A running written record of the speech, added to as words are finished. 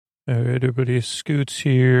All right, everybody, Scoots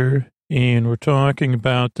here, and we're talking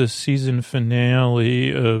about the season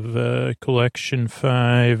finale of Collection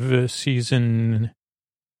 5, Season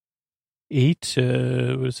 8.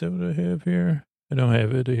 Was that what I have here? I don't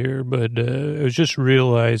have it here, but I was just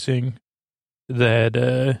realizing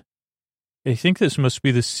that I think this must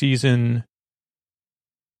be the season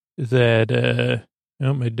that,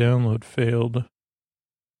 oh, my download failed.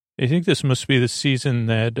 I think this must be the season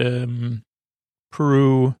that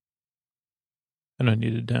Peru. I don't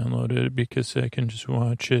need to download it because I can just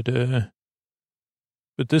watch it.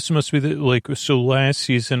 But this must be so last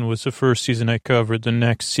season was the first season I covered. The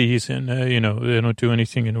next season, I don't do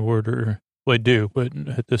anything in order. Well, I do, but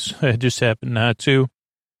I just happen not to.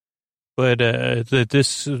 But at the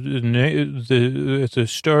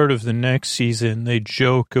start of the next season, they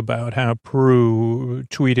joke about how Peru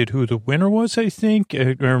tweeted who the winner was, I think.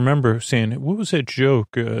 I remember saying, what was that joke?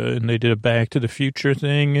 And they did a Back to the Future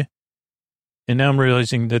thing. And now I'm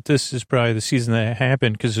realizing that this is probably the season that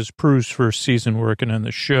happened because it's Prue's first season working on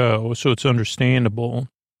the show, so it's understandable.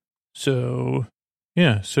 So,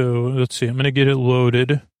 yeah, so let's see. I'm going to get it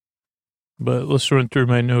loaded, but let's run through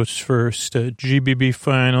my notes first. GBB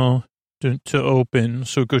final to open,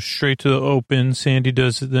 so it goes straight to the open. Sandy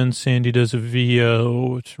does it, then Sandy does a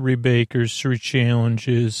VO. 3 bakers, 3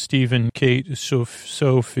 challenges. Stephen, Kate,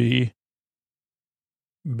 Sophie.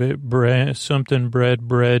 Bread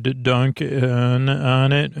dunk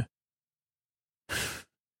on it.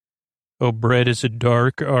 Oh, bread is a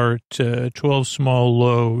dark art. 12 small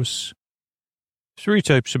loaves. 3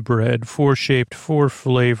 types of bread. 4 shaped, 4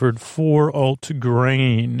 flavored, 4 alt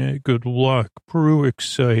grain. Good luck. Prue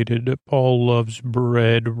excited. Paul loves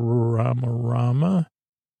bread. Rama.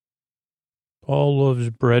 Paul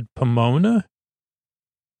loves bread. Pomona.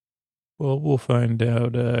 Well, we'll find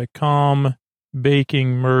out. Calm.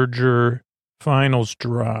 Baking merger, finals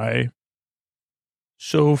dry.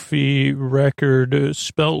 Sophie record,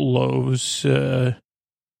 spelt loaves, ciabattas,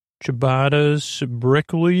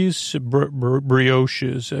 brickleys,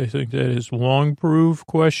 brioches. I think that is long proof,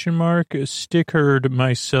 question mark. Stitched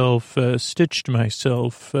myself up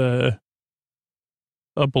a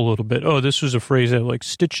little bit. Oh, this was a phrase I like.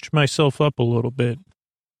 Stitched myself up a little bit.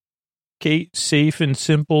 Kate, safe and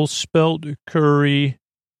simple, spelt curry.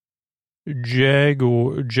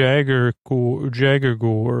 Jagger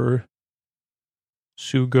Gore,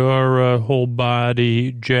 Sugara, whole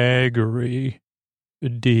body, Jaggery,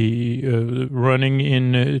 D, running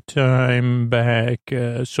in time back,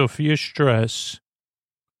 Sophia Stress,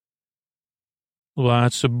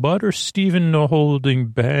 lots of butter, Stephen no holding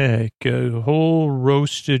back, whole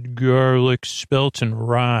roasted garlic, spelt and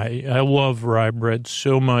rye. I love rye bread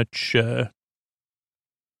so much,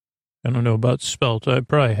 I don't know about spelt. I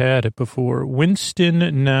probably had it before.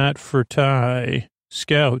 Winston, not for Thai.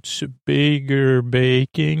 Scouts, Baker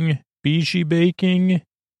baking. Bijie baking.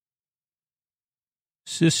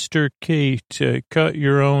 Sister Kate, cut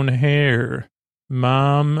your own hair.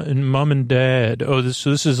 Mom and dad. Oh, this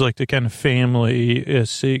is like the kind of family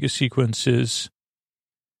sequences.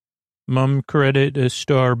 Mom credit, a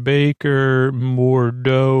star baker, more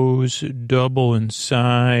doughs, double in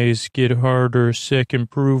size, get harder, second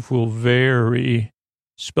proof will vary.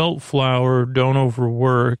 Spelt flour, don't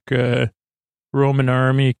overwork. Roman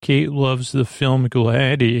army, Kate loves the film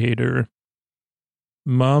Gladiator.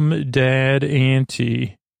 Mom, dad,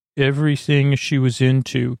 auntie, everything she was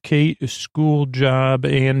into. Kate, school, job,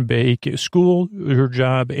 and baking. School, her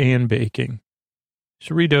job, and baking.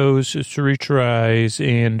 3 doughs, 3 tries,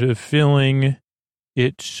 and filling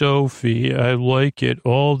it, Sophie. I like it.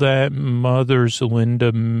 All that mother's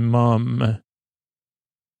Linda mum.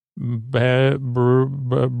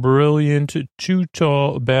 Brilliant, too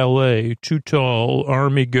tall, ballet, too tall.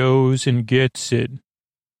 Army goes and gets it.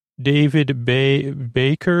 David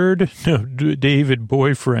Bakered? No, David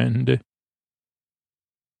boyfriend.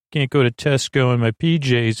 Can't go to Tesco in my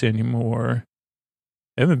PJs anymore.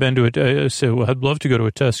 I haven't been to it, so I'd love to go to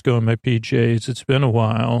a Tesco in my PJs. It's been a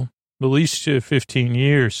while, at least 15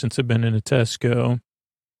 years since I've been in a Tesco.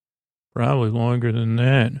 Probably longer than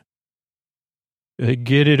that.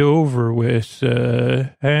 Get it over with.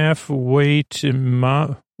 Half weight.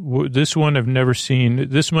 This one I've never seen.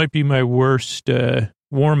 This might be my worst.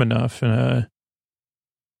 Warm enough. I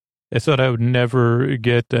thought I would never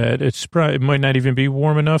get that. It might not even be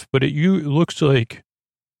warm enough, but it looks like.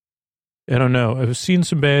 I don't know. I've seen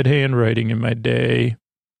some bad handwriting in my day,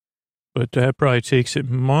 but that probably takes it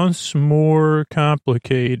months more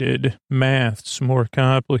complicated. Maths more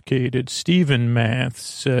complicated. Stephen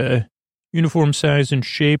maths. Uniform size and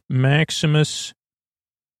shape. Maximus.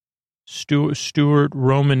 Stuart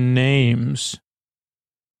Roman names.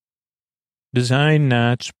 Design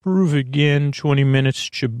knots, prove again, 20 minutes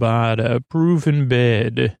ciabatta, prove in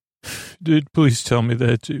bed. Dude, please tell me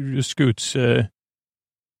that, Scoots.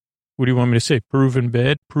 What do you want me to say? Prove in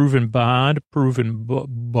bed, prove in bod, prove in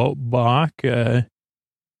bach,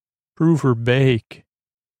 prove or bake.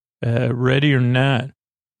 Ready or not.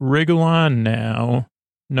 Wriggle on now.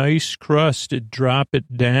 Nice crust, drop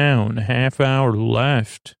it down. Half hour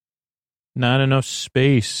left. Not enough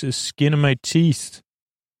space. Skin of my teeth.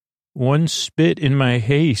 One spit in my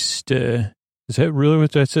haste. Is that really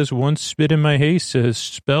what that says? One spit in my haste.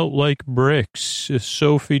 Spelt like bricks.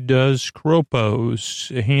 Sophie does Kropos.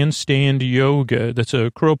 Handstand yoga.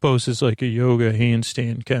 Kropos is like a yoga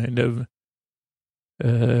handstand kind of.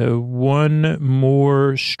 One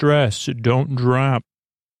more stress. Don't drop.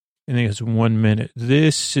 I think it's 1 minute.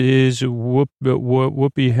 This is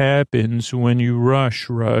whoopee happens when you rush.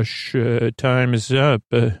 Time is up.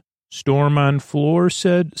 Storm on floor,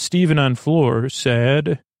 said. Stephen on floor,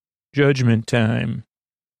 sad. Judgment time.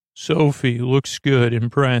 Sophie looks good,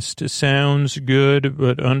 impressed. Sounds good,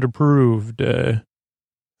 but underproved.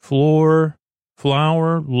 Floor,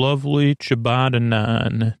 flower, lovely, ciabatta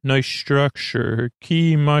naan. Nice structure.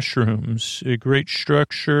 Key mushrooms. A great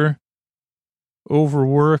structure.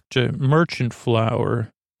 Overworked, merchant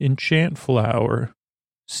flower. Enchant flower.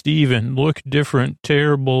 Stephen, look different,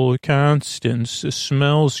 terrible Constance,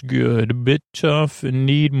 smells good, bit tough,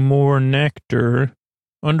 need more nectar,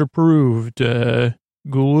 underproved,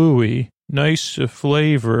 gluey, nice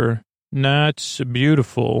flavor, not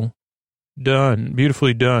beautiful, done,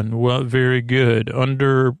 beautifully done, well, very good,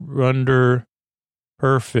 under,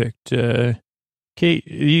 perfect. Kate,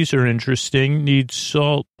 these are interesting, needs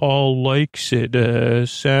salt, Paul likes it,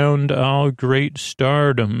 sound all great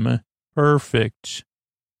stardom, perfect.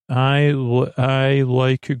 I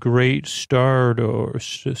like a great Storador.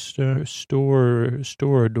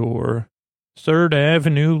 Third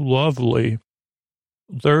Avenue, lovely.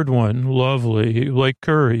 Third one, lovely. Like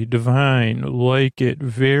curry, divine. Like it,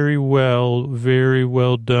 very well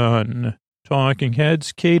done. Talking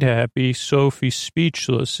heads, Kate happy, Sophie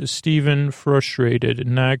speechless, Stephen frustrated,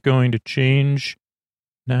 not going to change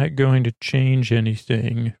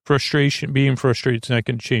anything. Being frustrated is not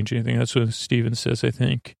going to change anything. That's what Stephen says, I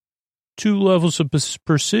think. 2 levels of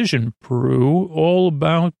precision, Prue. All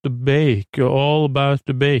about the bake. No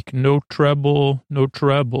treble.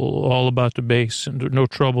 All about the base. No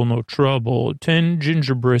trouble. 10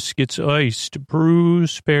 ginger briskets iced.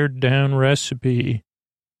 Prue's pared down recipe.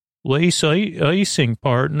 Lace icing,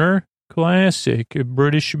 partner. Classic.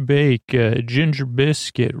 British bake. Ginger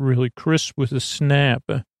biscuit. Really crisp with a snap.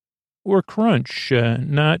 Or crunch.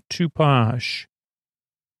 Not too posh.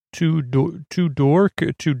 Too dark,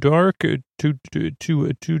 two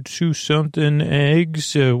something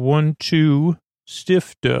eggs, 1, 2,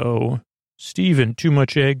 stiff dough. Stephen, too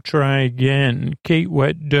much egg, try again. Kate,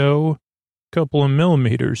 wet dough, couple of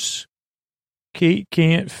millimeters. Kate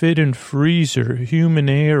can't fit in freezer, human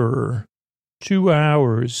error. 2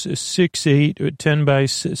 hours, 6, 8, 10 by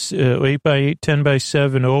 8 by 8, 10 by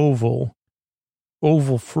 7 oval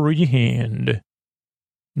freehand.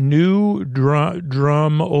 New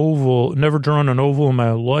drum oval. Never drawn an oval in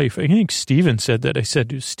my life. I think Steven said that. I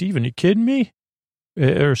said, Steven, you kidding me?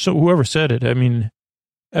 Or so whoever said it. I mean,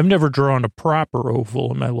 I've never drawn a proper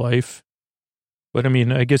oval in my life. But I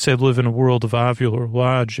mean, I guess I live in a world of ovular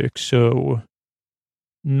logic. So,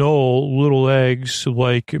 Noel, little eggs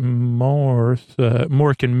like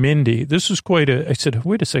Mork and Mindy. This was quite I said,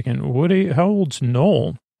 wait a second. How old's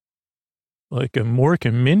Noel? Like a Mork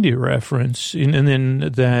and Mindy reference, and then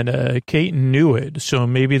that Kate knew it, so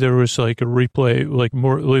maybe there was like a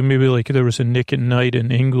replay, maybe like there was a Nick at Night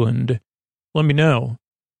in England. Let me know.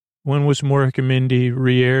 When was Mork and Mindy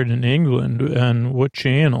re-aired in England, on what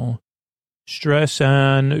channel? Stress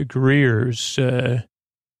on Greer's,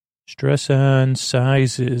 stress on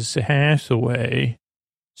Sizes, Hathaway,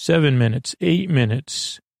 7 minutes, 8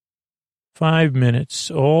 minutes. 5 minutes,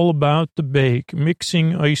 all about the bake,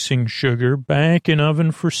 mixing icing sugar, back in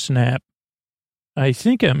oven for snap. I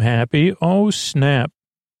think I'm happy. Oh, snap.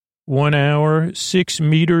 1 hour, 6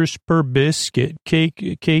 meters per biscuit.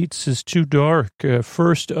 Kate's is too dark.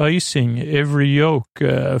 First icing, every yolk,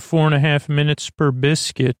 4.5 minutes per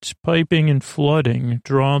biscuit. Piping and flooding,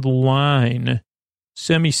 draw the line.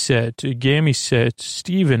 Semi-set, gammy-set.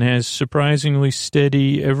 Stephen has surprisingly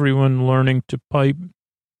steady, everyone learning to pipe.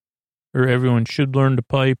 Or everyone should learn to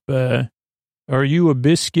pipe. Are you a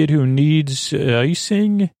biscuit who needs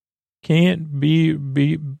icing? Can't be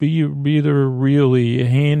there really.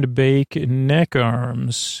 Hand bake neck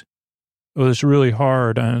arms. Oh, it's really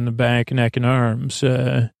hard on the back, neck, and arms.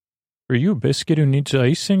 Or Are you a biscuit who needs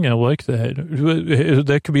icing? I like that.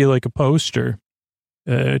 That could be like a poster.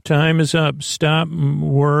 Time is up. Stop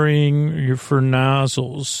worrying for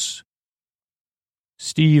nozzles.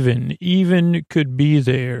 Steven, even could be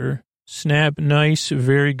there. Snap, nice,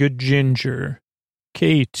 very good ginger.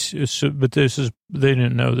 Kate, but they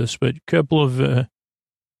didn't know this, but a couple of,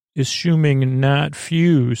 assuming not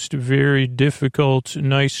fused, very difficult,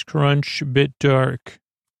 nice crunch, bit dark.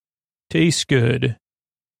 Tastes good.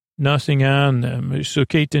 Nothing on them. So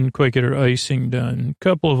Kate didn't quite get her icing done.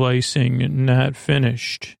 Couple of icing not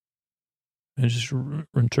finished. I'm just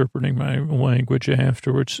interpreting my language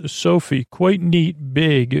afterwards. Sophie, quite neat,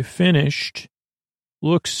 big, finished.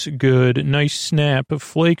 Looks good. Nice snap.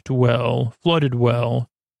 Flaked well. Flooded well.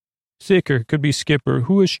 Thicker. Could be Skipper.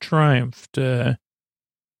 Who has triumphed?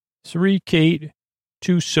 3 Kate,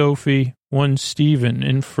 2 Sophie, 1 Stephen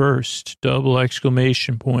in first. Double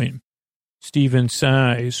exclamation point. Stephen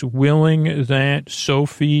sighs, willing that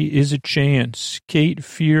Sophie is a chance. Kate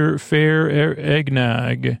fair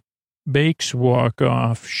eggnog. Bakes walk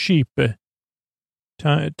off. Sheep.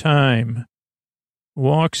 Time.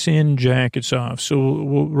 Walks in, jackets off. So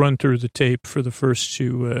we'll run through the tape for the first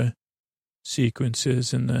 2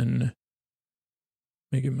 sequences and then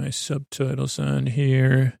get my subtitles on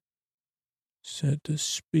here. Set the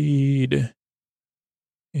speed.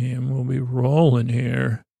 And we'll be rolling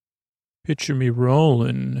here. Picture me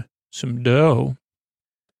rolling some dough.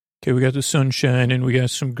 Okay, we got the sunshine and we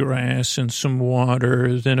got some grass and some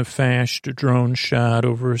water, then a fast drone shot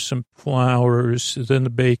over some flowers, then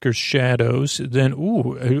the baker's shadows, then,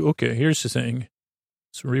 okay, here's the thing.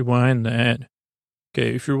 Let's rewind that.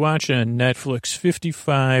 Okay, if you're watching on Netflix,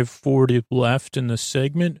 55:40 left in the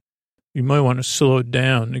segment, you might want to slow it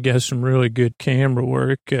down. It got some really good camera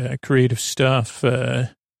work, creative stuff.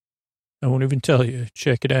 I won't even tell you.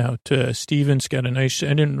 Check it out. Steven's got a nice, I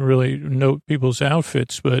didn't really note people's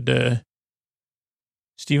outfits, but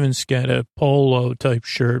Steven's got a polo type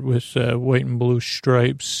shirt with white and blue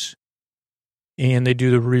stripes. And they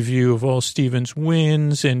do the review of all Steven's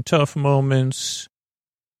wins and tough moments.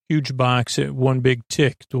 Huge box at One Big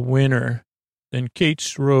Tick, the winner. Then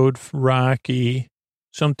Kate's Road, Rocky.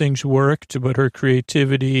 Some things worked, but her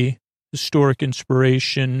creativity, historic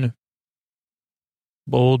inspiration,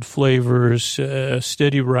 bold flavors,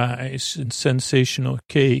 steady rise, and sensational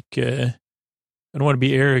cake. I don't want to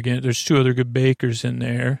be arrogant. There's 2 other good bakers in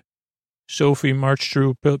there. Sophie marched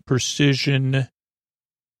through precision,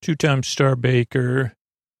 2-time star baker,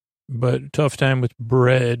 but tough time with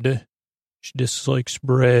bread. She dislikes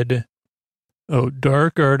bread. Oh,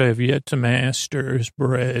 dark art I've yet to master is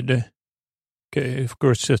bread. Okay, of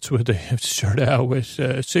course, that's what they have to start out with.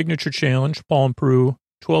 Signature challenge, Palm Prue.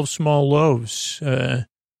 12 small loaves,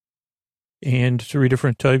 and 3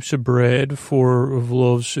 different types of bread, 4 of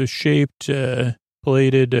loaves shaped,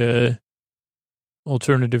 plated,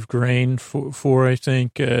 alternative grain, 4, I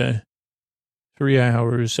think, 3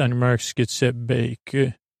 hours. On your marks, get set, bake.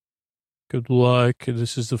 Good luck.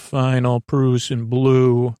 This is the final. Prue's in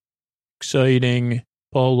blue. Exciting.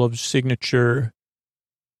 Paul loves signature.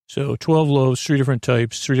 So 12 loaves, 3 different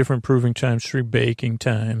types, 3 different proving times, 3 baking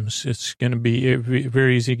times. It's going to be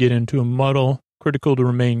very easy to get into a muddle. Critical to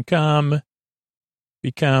remain calm.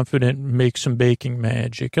 Be confident. Make some baking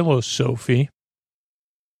magic. Hello, Sophie.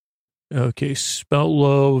 Okay, spelt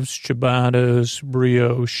loaves, ciabattas,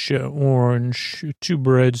 brioche, orange, 2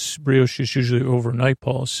 breads. Brioche is usually overnight,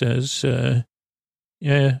 Paul says.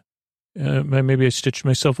 Maybe I stitched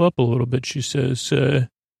myself up a little bit, she says.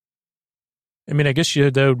 I guess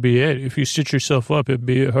that would be it. If you stitch yourself up, it'd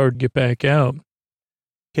be hard to get back out.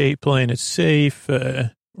 Kate playing it safe,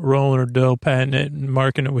 rolling her dough, patting it, and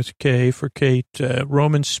marking it with a K for Kate.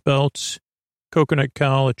 Roman spelts, coconut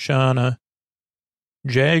kalachana,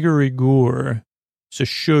 jaggery gourd. It's a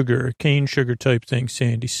sugar, cane sugar type thing,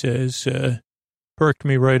 Sandy says. Perked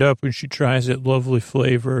me right up when she tries it. Lovely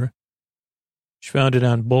flavor. She found it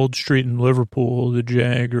on Bold Street in Liverpool, the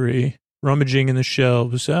jaggery. Rummaging in the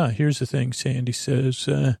shelves. Here's the thing, Sandy says.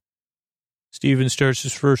 Stephen starts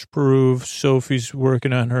his first proof. Sophie's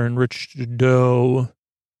working on her enriched dough.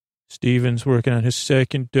 Stephen's working on his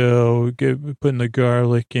second dough, putting the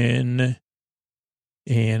garlic in.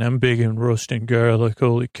 And I'm big in roasting garlic,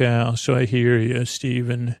 holy cow. So I hear you,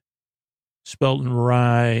 Stephen. Spelt and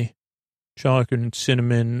rye, chocolate and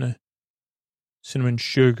cinnamon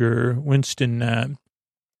sugar, Winston nut,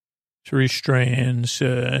 3 strands.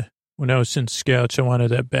 When I was in Scouts, I wanted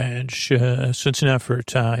that badge. So it's not for a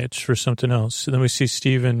tie, it's for something else. So then we see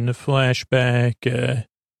Stephen, a flashback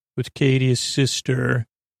with Katie, his sister,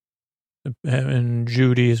 and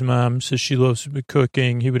Judy, his mom, says she loves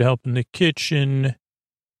cooking. He would help in the kitchen.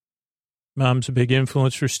 Mom's a big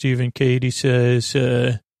influence for Stephen. Katie says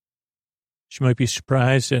she might be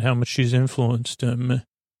surprised at how much she's influenced him.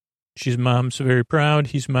 Mom's very proud.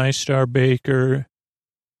 He's my star baker.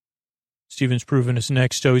 Stephen's proven his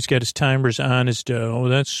next dough. He's got his timers on his dough.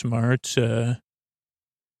 That's smart.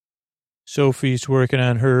 Sophie's working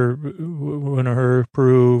on one of her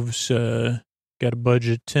proofs. Got a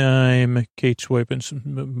budget time. Kate's wiping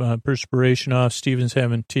some perspiration off. Stephen's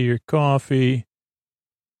having tea or coffee.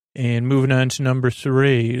 And moving on to number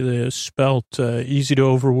 3, the spelt, easy to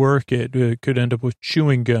overwork it. Could end up with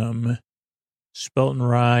chewing gum. Spelt and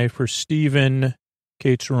rye for Stephen.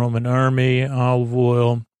 Kate's Roman army, olive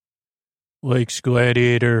oil. Lake's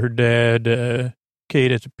gladiator, her dad.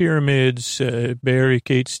 Kate at the pyramids. Barry,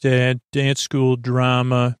 Kate's dad. Dance school,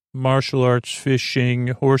 drama. Martial arts, fishing.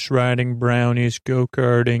 Horse riding, brownies,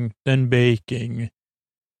 go-karting. Then baking.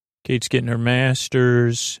 Kate's getting her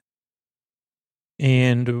master's.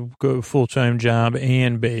 And a full-time job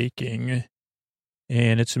and baking.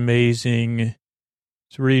 And it's amazing.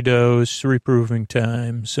 3 doughs, 3 proving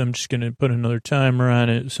times. I'm just going to put another timer on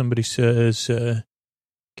it. Somebody says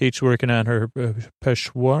Kate's working on her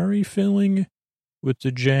peshwari filling with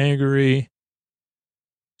the jaggery.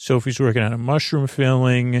 Sophie's working on a mushroom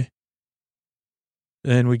filling.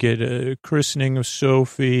 Then we get a christening of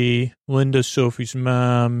Sophie. Linda, Sophie's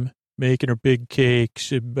mom, making her big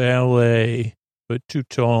cakes at ballet. But too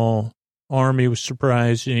tall. Army was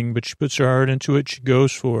surprising, but she puts her heart into it. She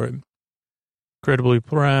goes for it. Incredibly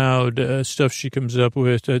proud. Stuff she comes up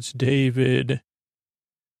with. That's David.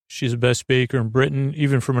 She's the best baker in Britain,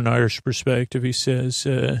 even from an Irish perspective. He says,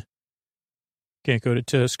 can't go to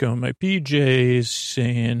Tesco in my PJs.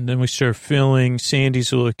 And then we start filling. Sandy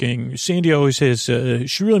always has,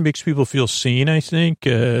 she really makes people feel seen, I think.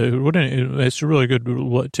 That's a really good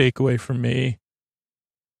takeaway from me.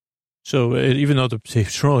 So even though the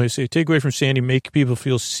tapes always say, take away from Sandy, make people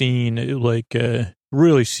feel seen,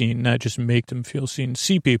 really seen, not just make them feel seen,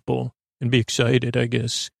 see people and be excited, I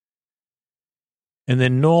guess. And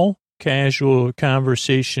then Noel, casual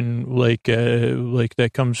conversation, like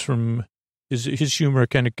that comes from his humor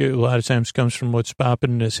kind of a lot of times comes from what's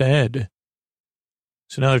popping in his head.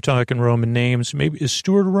 So now they're talking Roman names. Maybe, is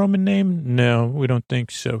Stuart a Roman name? No, we don't think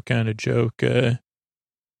so, kind of joke.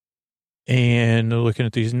 And looking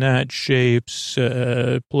at these knot shapes,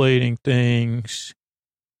 plating things,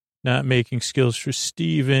 not making skills for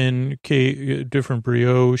Stephen, different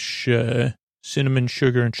brioche, cinnamon,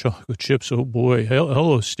 sugar, and chocolate chips. Oh, boy.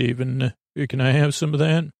 Hello, Stephen. Can I have some of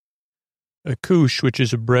that? A couche, which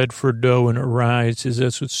is a bread for dough, and it rises.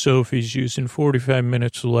 That's what Sophie's using. 45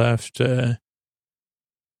 minutes left.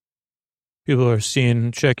 People are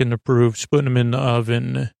checking the proofs, putting them in the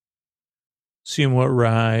oven. Seeing what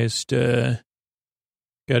rised. Got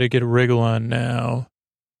to get a wriggle on now.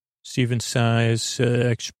 Stephen sighs,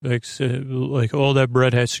 expects, all that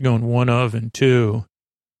bread has to go in one oven, too.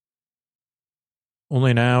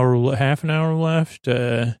 Only half an hour left.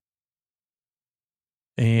 And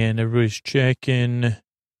everybody's checking.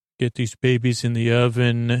 Get these babies in the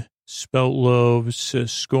oven. Spelt loaves,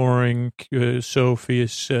 scoring. Sophie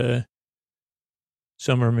is...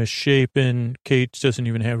 Some are misshapen. Kate doesn't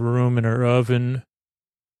even have room in her oven.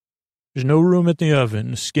 There's no room in the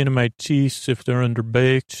oven. Skin of my teeth if they're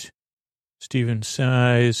underbaked. Stephen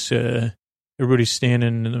sighs. Everybody's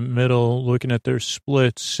standing in the middle looking at their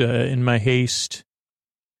splits in my haste.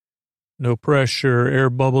 No pressure. Air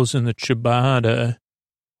bubbles in the ciabatta.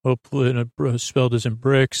 Hopefully spelled as in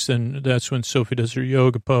bricks. And that's when Sophie does her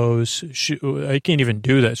yoga pose. I can't even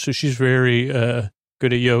do that. So she's very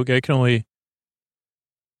good at yoga. I can only...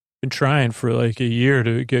 been trying for like a year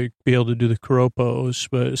to be able to do the crow pose,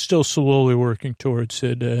 but still slowly working towards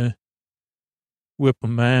it. Whip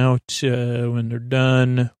them out when they're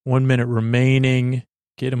done. 1 minute remaining.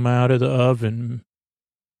 Get them out of the oven.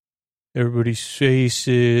 Everybody's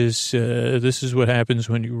faces. This is what happens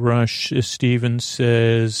when you rush, Stephen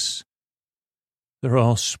says. They're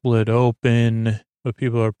all split open, but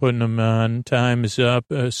people are putting them on. Time is up.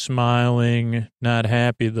 Smiling. Not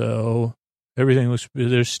happy, though. Everything looks,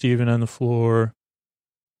 there's Stephen on the floor,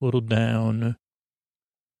 a little down.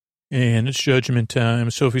 And it's judgment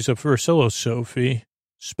time. Sophie's up first. Hello, Sophie.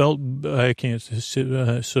 Spelt, I can't,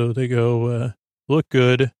 so they go, look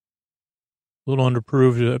good. A little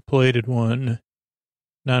underproved, plated one.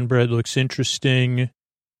 Non-bread looks interesting.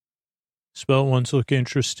 Spelt ones look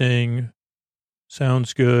interesting.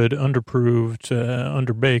 Sounds good. Underproved,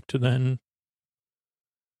 underbaked then.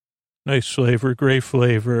 Nice flavor, great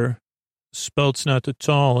flavor. Spelt's not the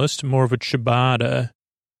tallest, more of a ciabatta.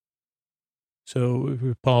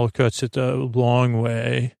 So Paul cuts it the long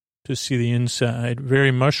way. to see the inside.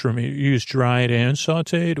 Very mushroomy. You use dried and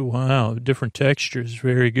sauteed? Wow, different textures.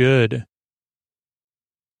 Very good.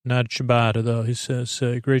 Not ciabatta, though. He says,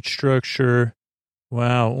 great structure.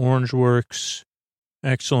 Wow, orange works.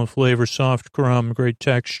 Excellent flavor, soft crumb, great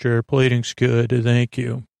texture. Plating's good. Thank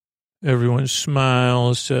you. Everyone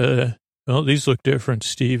smiles. Well, these look different,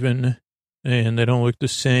 Stephen. And they don't look the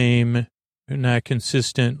same. They're not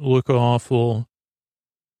consistent. Look awful.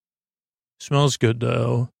 Smells good,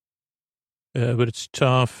 though. But it's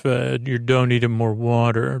tough. Your dough needed more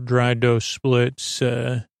water. Dry dough splits.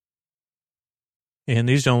 And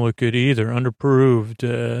these don't look good either.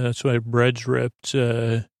 Underproved. That's why bread's ripped.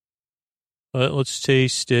 Let's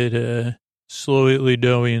taste it. Slightly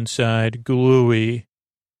doughy inside. Gluey.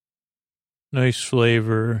 Nice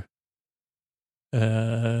flavor.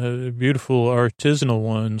 Beautiful artisanal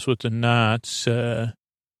ones with the knots. But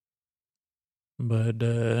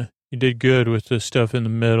you did good with the stuff in the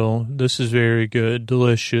middle. This is very good.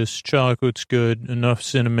 Delicious. Chocolate's good. Enough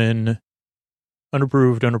cinnamon.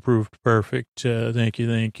 Unapproved, perfect. Thank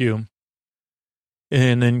you.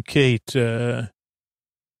 And then Kate, let's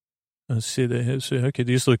see, okay,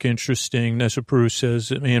 these look interesting. That's what Prue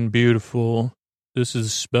says, man, beautiful. This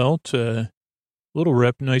is spelt, little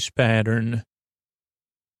rep, nice pattern.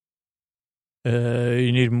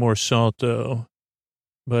 You need more salt, though.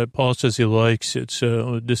 But Paul says he likes it,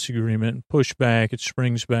 so disagreement. Push back, it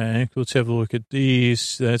springs back. Let's have a look at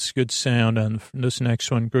these. That's good sound on this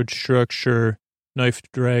next one. Good structure. Knife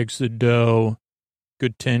drags the dough.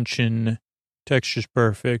 Good tension. Texture's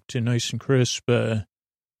perfect and nice and crisp.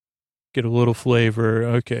 Get a little flavor.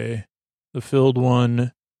 Okay. The filled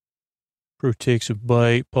one. Prue takes a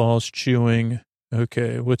bite. Paul's chewing.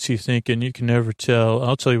 Okay. What's he thinking? You can never tell.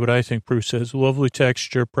 I'll tell you what I think. Prue says, lovely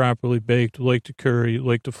texture, properly baked, like the curry,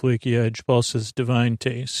 like the flaky edge. Paul says, divine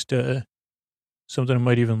taste. Something I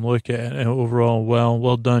might even look at. Overall,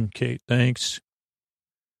 well done, Kate. Thanks.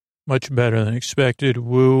 Much better than expected.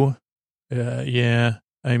 Woo. Yeah.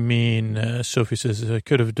 I mean, Sophie says, I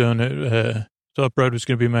could have done it. Thought bread was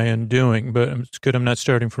going to be my undoing, but it's good I'm not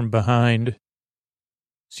starting from behind.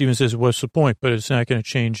 Steven says, what's the point? But it's not going to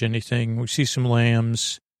change anything. We see some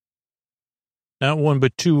lambs. Not one,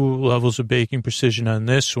 but two levels of baking precision on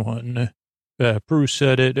this one. Prue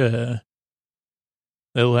said it.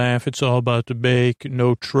 They laugh. It's all about the bake.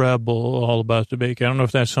 No treble. All about the bake. I don't know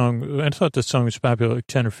if that song, I thought that song was popular like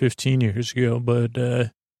 10 or 15 years ago, but,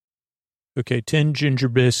 okay. 10 ginger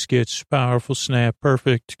biscuits, powerful snap,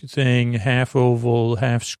 perfect thing, half oval,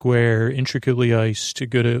 half square, intricately iced.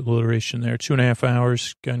 Good alliteration there. 2.5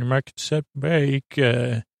 hours. On your market set, bake.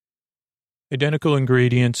 Identical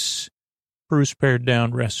ingredients. Bruce pared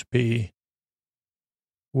down recipe.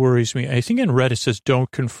 Worries me. I think in Reddit it says don't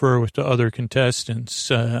confer with the other contestants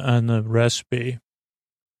on the recipe.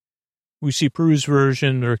 We see Prue's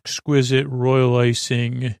version. They're exquisite, royal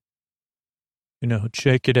icing. You know,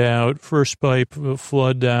 check it out. First pipe,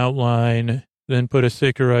 flood the outline, then put a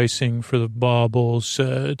thicker icing for the baubles.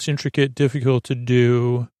 It's intricate, difficult to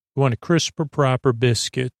do. You want a crisper, proper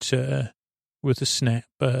biscuit with a snap.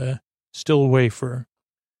 Still a wafer.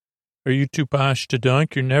 Are you too posh to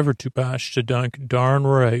dunk? You're never too posh to dunk. Darn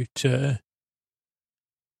right. Okay,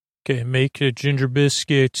 make ginger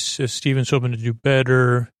biscuits. Steven's hoping to do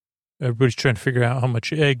better. Everybody's trying to figure out how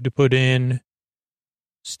much egg to put in.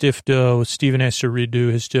 Stiff dough. Steven has to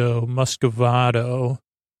redo his dough. Muscovado.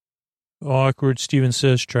 Awkward. Steven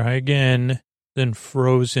says, try again. Then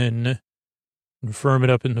frozen. And firm it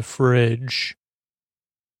up in the fridge.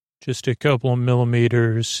 Just a couple of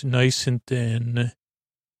millimeters. Nice and thin.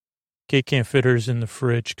 Kate can't fit hers in the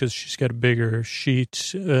fridge because she's got a bigger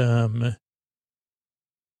sheet. Human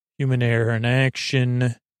error in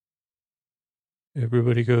action.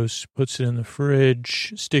 Everybody goes, puts it in the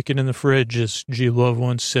fridge. Stick it in the fridge, as G. Love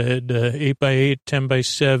once said. 8x8,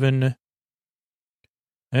 10x7.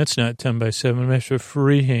 That's not 10x7. I'm actually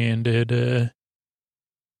free-handed.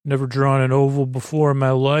 Never drawn an oval before in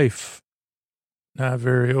my life. Not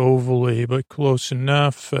very ovally, but close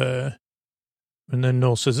enough. And then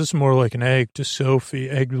Noel says, this is more like an egg to Sophie.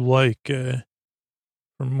 Egg-like from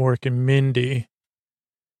Mork and Mindy.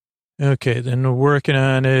 Okay, then we're working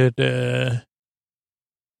on it.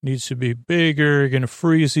 Needs to be bigger. Going to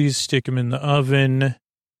freeze these, stick them in the oven.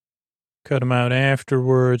 Cut them out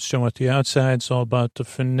afterwards. Don't want the outside. It's all about the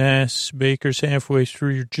finesse. Baker's halfway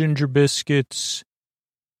through your ginger biscuits.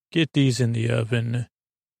 Get these in the oven.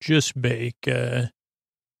 Just bake.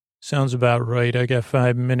 Sounds about right. I got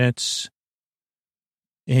 5 minutes.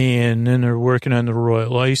 And then they're working on the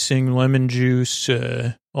royal icing, lemon juice.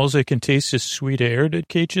 All I can taste is sweet air, did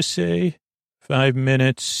Kate just say? 5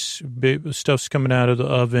 minutes. Stuff's coming out of the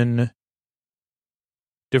oven.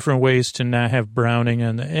 Different ways to not have browning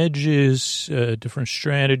on the edges, different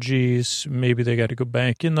strategies. Maybe they got to go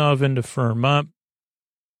back in the oven to firm up.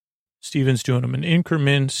 Steven's doing them in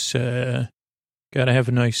increments. Got to have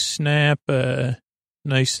a nice snap,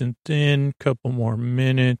 nice and thin, couple more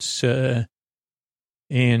minutes. And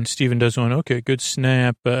Steven does one. Okay, good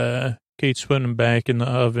snap. Kate's putting them back in the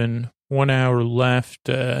oven. 1 hour left.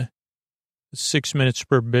 6 minutes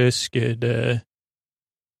per biscuit.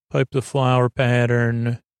 Pipe the flour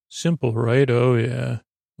pattern. Simple, right? Oh, yeah.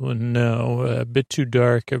 Well, no, a bit too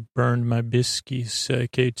dark. I've burned my biscuits,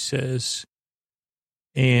 Kate says.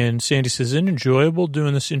 And Sandy says, isn't it enjoyable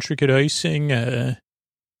doing this intricate icing? Yeah,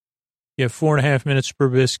 4.5 minutes per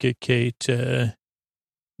biscuit, Kate.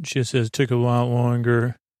 She says it took a lot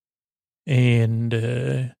longer.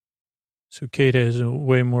 And so Kate has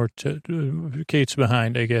way more Kate's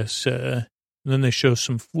behind, I guess. Then they show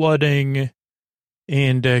some flooding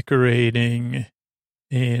and decorating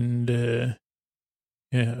and,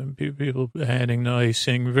 people adding the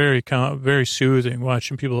icing. Very soothing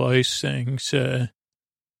watching people ice things.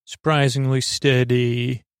 Surprisingly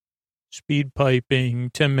steady. Speed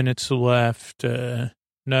piping, 10 minutes left.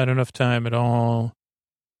 Not enough time at all.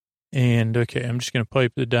 And, okay, I'm just going to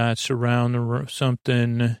pipe the dots around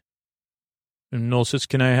something. And Noel says,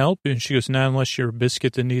 can I help? And she goes, not unless you're a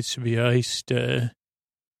biscuit that needs to be iced. And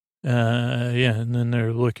then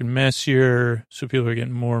they're looking messier, so people are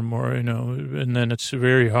getting more and more, and then it's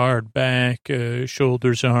very hard. Back,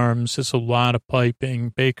 shoulders, arms, it's a lot of piping.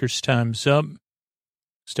 Baker's time's up.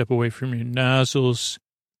 Step away from your nozzles.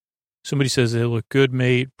 Somebody says they look good,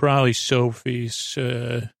 mate. Probably Sophie's,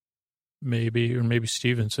 maybe, or maybe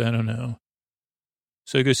Steven's, I don't know.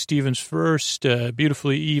 So I go Steven's first,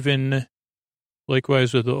 beautifully even.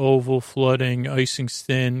 Likewise with the oval, flooding, icing's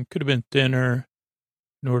thin, could have been thinner.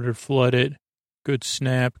 In order to flood it, good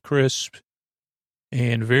snap, crisp,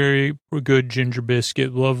 and very good ginger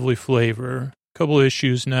biscuit, lovely flavor. Couple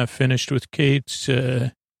issues not finished with Kate's.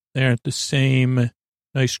 They aren't the same.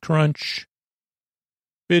 Nice crunch.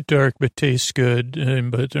 Bit dark, but tastes good,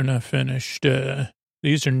 but they're not finished.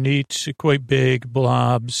 These are neat, quite big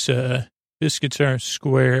blobs. Biscuits aren't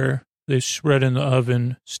square. They spread in the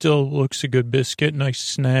oven. Still looks a good biscuit. Nice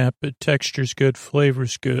snap. Texture's good.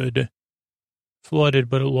 Flavor's good. Flooded,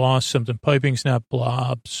 but it lost something. Piping's not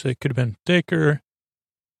blobs. It could have been thicker.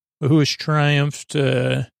 But who has triumphed?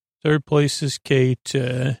 Third place is Kate.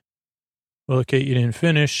 Well, Kate, you didn't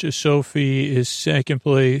finish. Sophie is second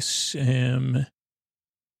place. And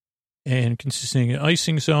consisting of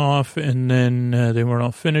icing's off. And then they weren't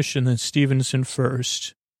all finished. And then Stevenson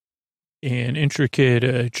first. And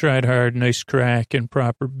intricate, tried hard, nice crack and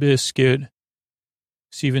proper biscuit.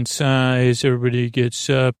 Steven sighs. Everybody gets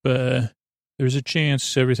up. There's a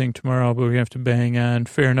chance everything tomorrow, but we have to bang on.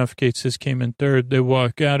 Fair enough, Kate says, came in third. They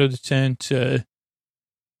walk out of the tent.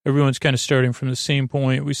 Everyone's kind of starting from the same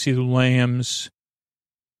point. We see the lambs.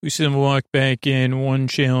 We see them walk back in. One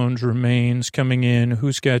challenge remains coming in.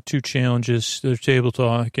 Who's got two challenges? Their table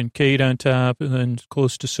talk. And Kate on top, and then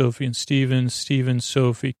close to Sophie and Steven. Steven,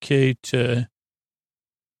 Sophie, Kate. So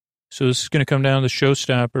this is going to come down to the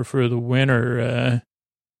showstopper for the winner.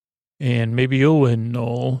 And maybe you'll win,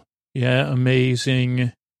 Noel. Yeah,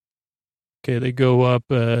 amazing. Okay, they go up.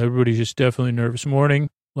 Everybody's just definitely nervous. Morning,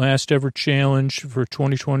 last ever challenge for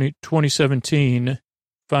 2017.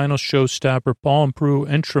 Final showstopper, Paul and Prue,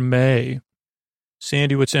 entremet.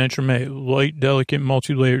 Sandy, what's entremet? Light, delicate,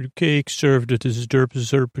 multi-layered cake served as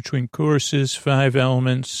dessert between courses. 5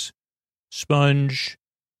 elements. Sponge,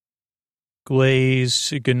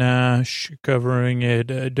 glaze, ganache, covering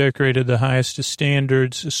it, decorated the highest of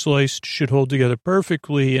standards, sliced should hold together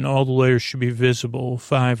perfectly, and all the layers should be visible.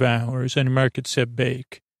 5 hours. Any market set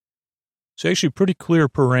bake. So actually pretty clear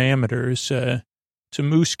parameters. It's a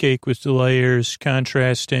mousse cake with the layers,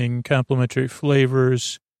 contrasting, complementary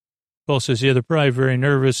flavors. Paul says, yeah, they're probably very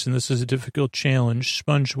nervous, and this is a difficult challenge.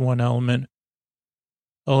 Sponge, 1 element.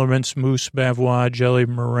 Elements, mousse, bavois, jelly,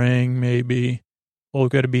 meringue, maybe. All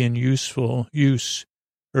got to be in use, or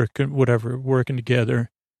whatever, working together.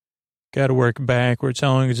 Got to work backwards.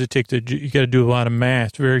 How long does it take you got to do a lot of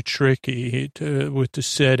math. Very tricky with the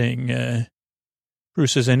setting.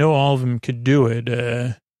 Bruce says, I know all of them could do it.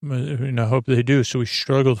 And I hope they do. So we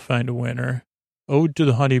struggle to find a winner. Ode to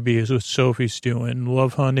the Honeybee is what Sophie's doing.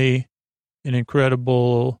 Love honey, an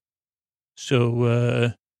incredible.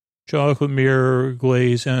 So, chocolate mirror,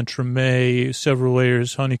 glaze, entremet, several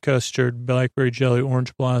layers, honey custard, blackberry jelly,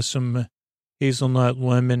 orange blossom, hazelnut,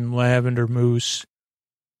 lemon, lavender mousse.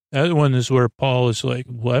 That one is where Paul is like,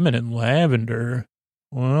 lemon and lavender?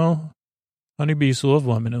 Well, Honeybees love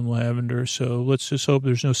lemon and lavender, so let's just hope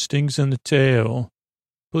there's no stings in the tail.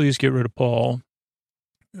 Please get rid of Paul.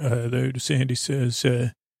 Sandy says,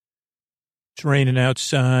 it's raining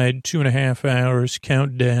outside, 2.5 hours,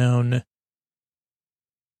 countdown.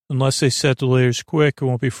 Unless they set the layers quick, it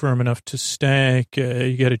won't be firm enough to stack.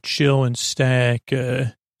 You got to chill and stack.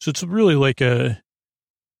 So it's really like a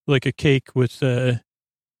cake with,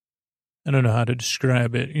 I don't know how to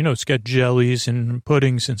describe it. You know, it's got jellies and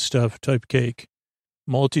puddings and stuff type cake.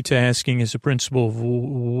 Multitasking is a principle of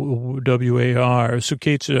WAR. So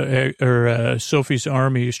Sophie's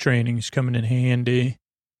Army's training is coming in handy.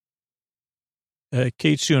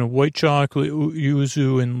 Kate's doing white chocolate,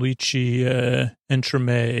 yuzu, and lychee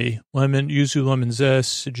entremet, lemon, yuzu, lemon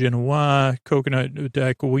zest, genoise, coconut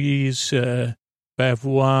daiquoise,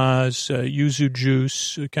 bavoise, yuzu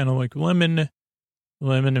juice, kind of like lemon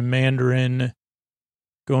and mandarin.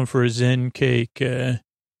 Going for a Zen cake.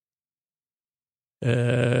 What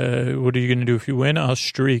are you going to do if you win? I'll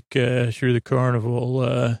streak through the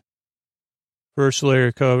carnival. First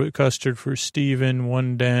layer custard for Steven,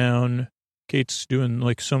 one down. Kate's doing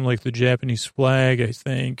like the Japanese flag, I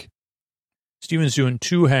think. Steven's doing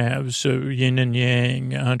 2 halves of yin and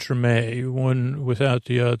yang entremet, one without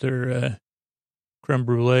the other. Creme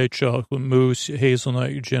brulee, chocolate mousse,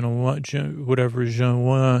 hazelnut,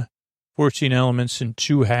 genoise, 14 elements in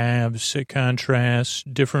 2 halves,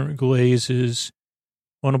 contrast, different glazes.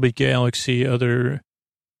 One will be galaxy, and the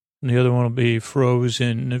other one will be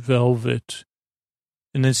frozen velvet.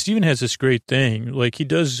 And then Steven has this great thing. Like, he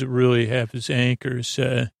does really have his anchors.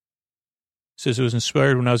 Says it was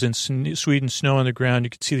inspired when I was in Sweden, snow on the ground. You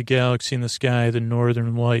could see the galaxy in the sky, the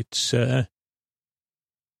northern lights. So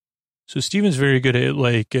Steven's very good at,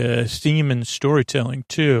 like, theme and storytelling,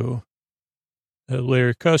 too. A layer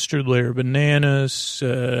of custard, layer of bananas,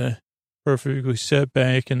 perfectly set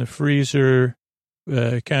back in the freezer,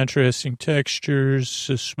 contrasting textures,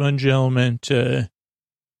 a sponge element,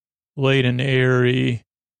 light and airy,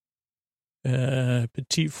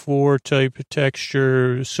 petite four type of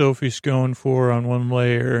texture. Sophie's going for on one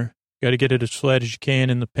layer. Got to get it as flat as you can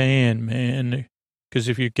in the pan, man. Because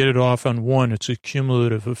if you get it off on one, it's a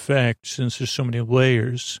cumulative effect since there's so many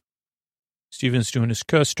layers. Steven's doing his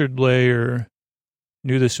custard layer.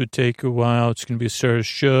 Knew this would take a while. It's going to be a start of the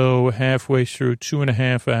show. Halfway through,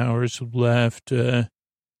 2.5 hours left.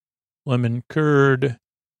 Lemon curd.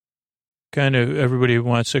 Kind of everybody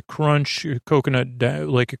wants a crunch, coconut,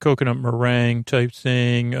 like a coconut meringue type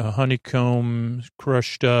thing, a honeycomb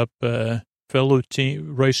crushed up, Rice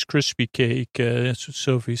Krispie cake. That's what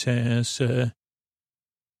Sophie's has.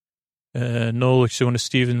 Nolik's one of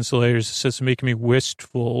Steven's layers. It says making me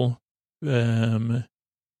wistful.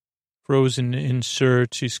 Frozen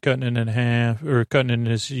inserts. He's cutting it in half, or cutting it in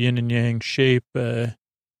his yin and yang shape,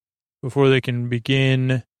 before they can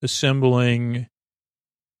begin assembling.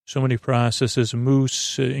 So many processes: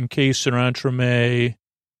 mousse, encased or entremet,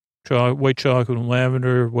 white chocolate and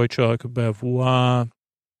lavender, white chocolate bavois.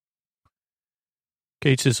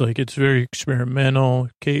 Kate says, like, it's very experimental.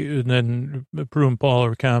 Kate, and then Prue and Paul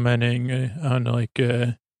are commenting on, like,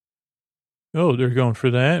 oh, they're going for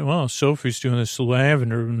that? Well, Sophie's doing this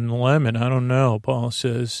lavender and lemon. I don't know, Paul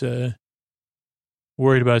says.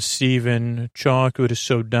 Worried about Steven. Chocolate is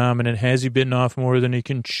so dominant. Has he bitten off more than he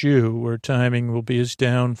can chew? Where timing will be his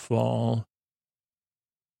downfall.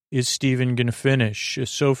 Is Steven going to finish?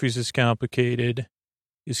 Sophie's is complicated.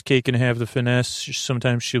 Is Kate going to have the finesse?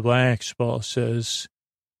 Sometimes she lacks, Paul says.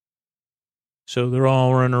 So they're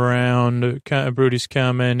all running around. Brody's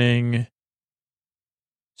commenting.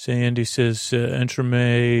 Sandy says,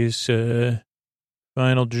 entremets,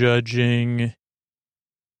 final judging.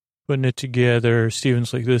 Putting it together.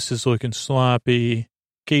 Steven's like, this is looking sloppy.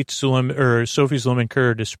 Sophie's lemon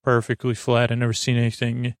curd is perfectly flat. I've never seen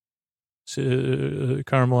anything.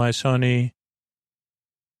 Caramelized honey.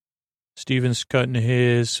 Steven's cutting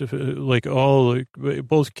his,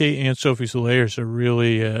 both Kate and Sophie's layers are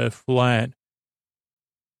really flat.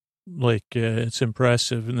 It's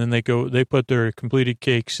impressive. And then they put their completed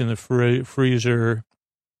cakes in the freezer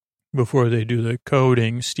before they do the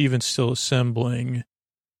coating. Steven's still assembling.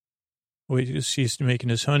 He's making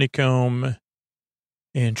his honeycomb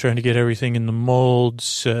and trying to get everything in the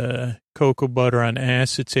molds, cocoa butter on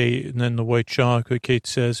acetate, and then the white chocolate. Kate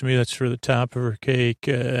says, maybe that's for the top of her cake,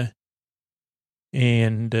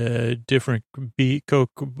 and different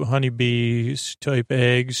honeybees type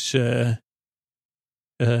eggs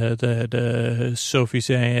that Sophie's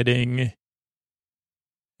adding.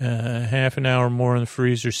 Half an hour more in the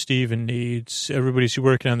freezer Steven needs. Everybody's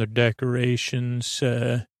working on their decorations.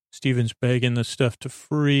 Steven's begging the stuff to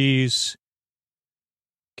freeze.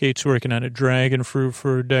 Kate's working on a dragon fruit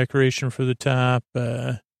for decoration for the top.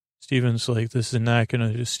 Steven's like, this is not going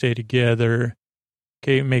to just stay together.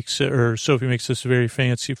 Sophie makes this very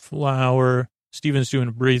fancy flower. Steven's doing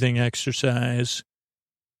a breathing exercise.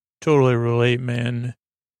 Totally relate, man.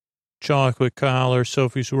 Chocolate collar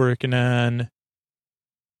Sophie's working on.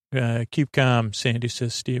 Keep calm, Sandy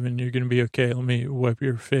says, Steven, you're going to be okay. Let me wipe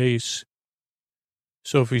your face.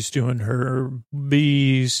 Sophie's doing her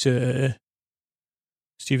bees.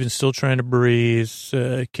 Steven's still trying to breathe.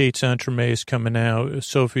 Kate's entremet is coming out.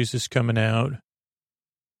 Sophie's is coming out.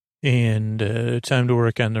 And time to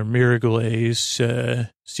work on their miraglaze.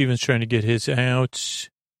 Steven's trying to get his out.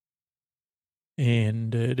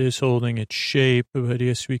 And it is holding its shape, but he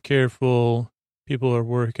has to be careful. People are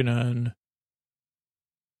working on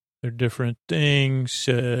their different things,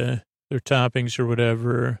 their toppings or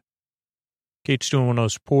whatever. Kate's doing one of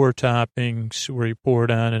those pour toppings where you pour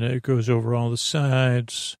it on and it goes over all the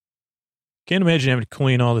sides. Can't imagine having to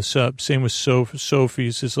clean all this up. Same with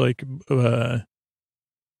Sophie's is like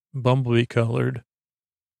bumblebee colored,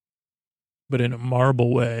 but in a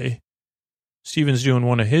marble way. Steven's doing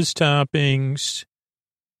one of his toppings.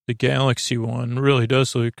 The galaxy one really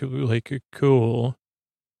does look like cool.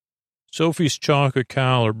 Sophie's chocolate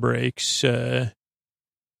collar breaks, and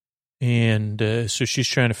so she's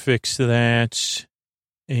trying to fix that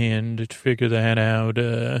and to figure that out.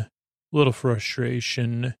 A little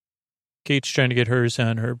frustration. Kate's trying to get hers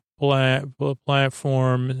on her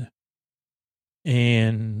platform.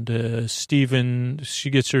 And Steven, she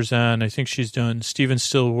gets hers on. I think she's done. Steven's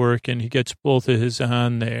still working. He gets both of his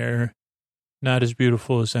on there. Not as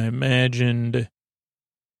beautiful as I imagined.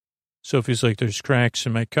 Sophie's like, there's cracks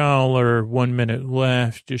in my collar. 1 minute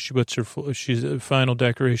left. She puts her, final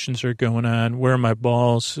decorations are going on. Where are my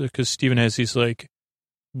balls? Because Steven has these like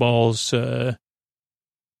balls that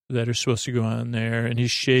are supposed to go on there. And he's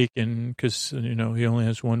shaking because, he only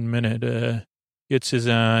has 1 minute. Gets his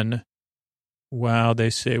on. Wow, they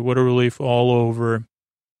say, what a relief all over.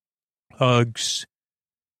 Hugs.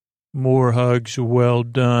 More hugs. Well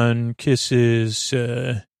done. Kisses.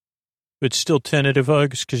 But still tentative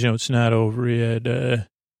hugs because, it's not over yet.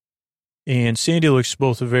 And Sandy looks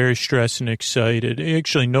both very stressed and excited.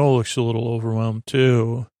 Actually, Noah looks a little overwhelmed,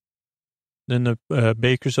 too. Then the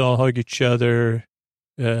Bakers all hug each other.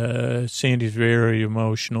 Sandy's very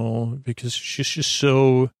emotional because she's just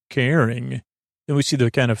so caring. Then we see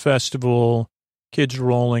the kind of festival, kids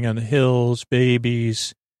rolling on the hills,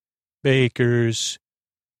 babies, bakers,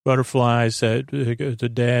 butterflies that the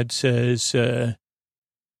dad says.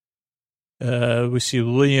 We see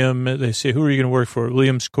Liam. They say, who are you going to work for?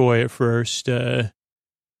 Liam's coy at first,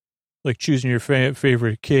 like choosing your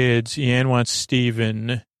favorite kids. Ian wants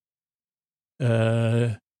Steven.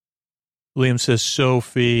 Liam says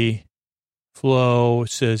Sophie. Flo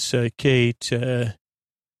says Kate.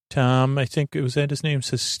 Tom, I think was that his name,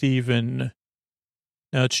 says Steven.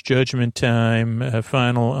 Now it's judgment time.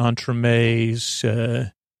 Final entremets.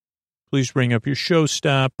 Please bring up your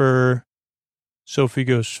showstopper. Sophie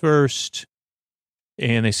goes first.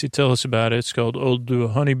 And they say, tell us about it. It's called Old Do a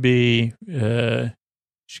Honeybee.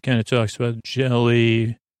 She kind of talks about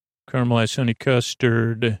jelly, caramelized honey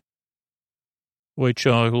custard, white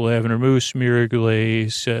chocolate, lavender mousse,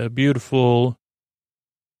 miraglaze, beautiful,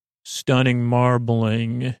 stunning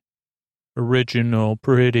marbling, original,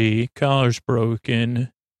 pretty, collar's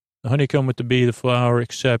broken, the honeycomb with the bee, the flower,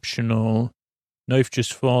 exceptional, knife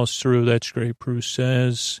just falls through, that's great, Bruce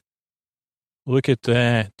says. Look at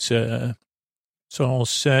that. It's all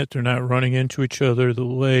set. They're not running into each other. The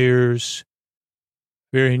layers,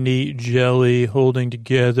 very neat jelly holding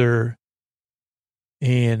together.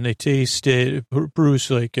 And they taste it. Bruce,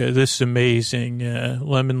 like, this is amazing.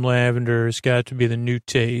 Lemon lavender has got to be the new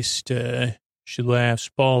taste. She laughs,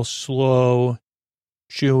 ball slow,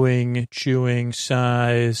 chewing,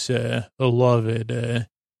 sighs. I love it.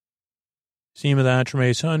 Theme of the entremet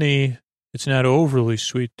is honey. It's not overly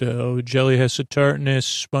sweet, though. Jelly has a tartness.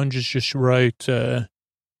 Sponge is just right. A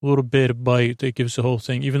little bit of bite that gives the whole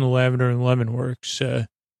thing. Even the lavender and lemon works.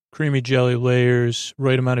 Creamy jelly layers,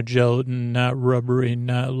 right amount of gelatin, not rubbery,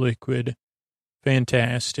 not liquid.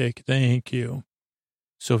 Fantastic. Thank you.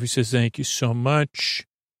 Sophie says, thank you so much.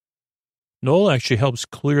 Noel actually helps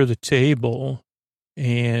clear the table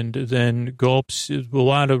and then gulps. A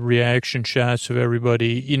lot of reaction shots of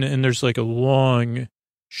everybody. And there's like a long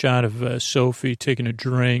shot of Sophie taking a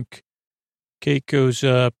drink. Kate goes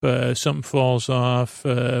up. Something falls off.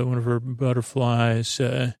 One of her butterflies.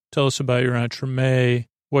 Tell us about your entremet.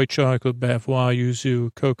 White chocolate, bavois,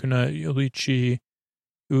 yuzu, coconut, lychee,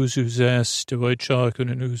 yuzu zest, white chocolate,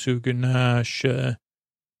 and yuzu ganache.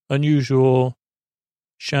 Unusual.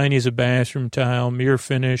 Shiny as a bathroom tile. Mirror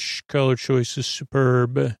finish. Color choice is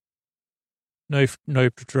superb. Knife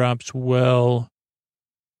drops well.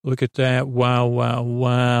 Look at that. Wow, wow,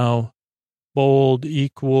 wow. Bold,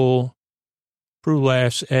 equal. Prue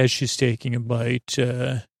laughs as she's taking a bite.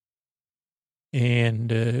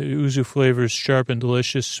 Yuzu flavors sharp and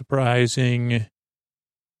delicious, surprising.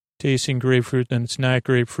 Tasting grapefruit, then it's not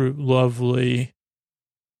grapefruit. Lovely.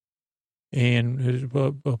 And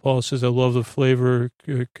Paul says, I love the flavor,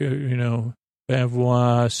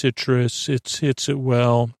 Bavois, citrus. It hits it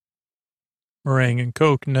well. Meringue and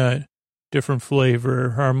coconut, different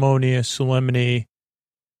flavor, harmonious, lemony.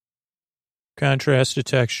 Contrast to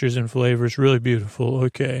textures and flavors, really beautiful.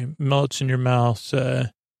 Okay, melts in your mouth,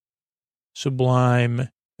 sublime.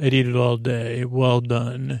 I'd eat it all day. Well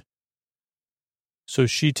done. So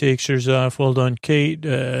she takes hers off. Well done, Kate.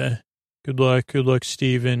 Good luck,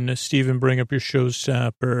 Stephen. Stephen, bring up your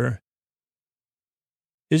showstopper.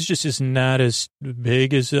 It's just is not as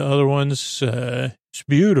big as the other ones. It's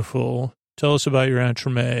beautiful. Tell us about your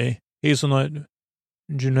entremet. Hazelnut,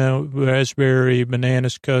 raspberry,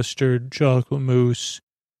 bananas, custard, chocolate mousse,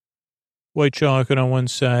 white chocolate on one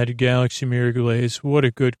side, galaxy mirror glaze. What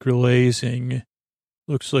a good glazing.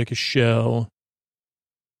 Looks like a shell.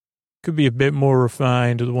 Could be a bit more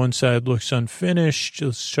refined. The one side looks unfinished.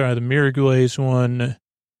 Let's try the mirror glaze one.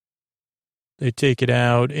 They take it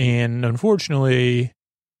out, and unfortunately,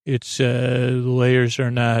 it's the layers are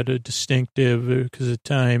not distinctive because of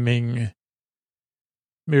timing.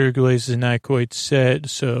 Mirror glaze is not quite set,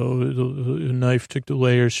 so the knife took the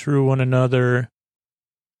layers through one another.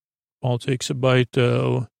 Paul takes a bite,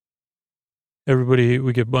 though. Everybody,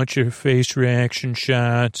 we get a bunch of face reaction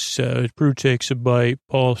shots. Prue takes a bite.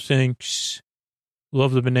 Paul thinks,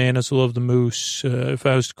 love the bananas, love the mousse. If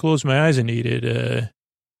I was to close my eyes and eat it,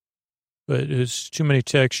 but there's too many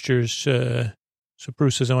textures. So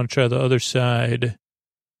Prue says, I want to try the other side.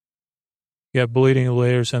 You got bleeding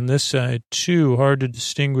layers on this side, too. Hard to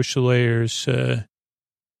distinguish the layers.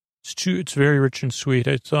 It's very rich and sweet.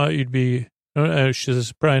 I thought you'd be, she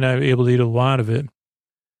says, probably not able to eat a lot of it.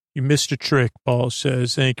 You missed a trick, Paul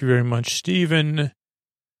says. Thank you very much, Stephen.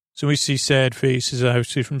 So we see sad faces,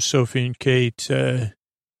 obviously, from Sophie and Kate, because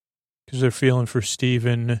they're feeling for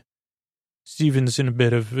Stephen. Stephen's in a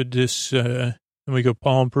bit of this, and we go,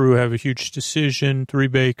 Paul and Prue have a huge decision. 3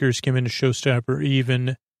 bakers came into showstopper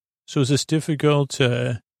even. So is this difficult?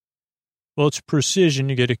 Well, it's precision.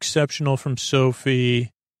 You get exceptional from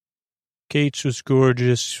Sophie. Kate's was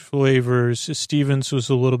gorgeous. Flavors. Stephen's was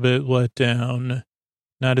a little bit let down.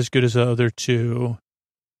 Not as good as the other 2.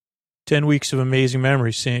 10 weeks of amazing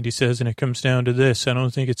memories, Sandy says, and it comes down to this. I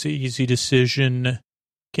don't think it's an easy decision.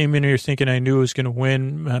 Came in here thinking I knew I was going to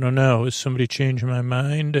win. I don't know. Is somebody changing my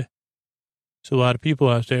mind? There's a lot of people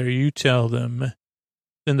out there. You tell them.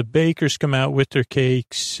 Then the bakers come out with their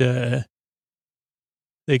cakes. They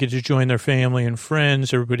get to join their family and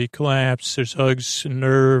friends. Everybody claps. There's hugs,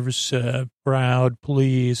 nerves, proud,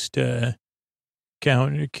 pleased.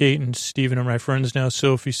 Kate and Stephen are my friends now.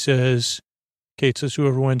 Sophie says, Kate says,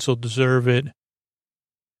 whoever wins will deserve it.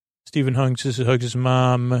 Stephen hugs his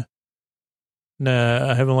mom.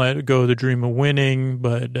 Nah, I haven't let go of the dream of winning,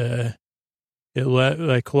 but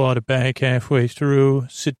I clawed it back halfway through.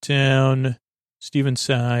 Sit down. Stephen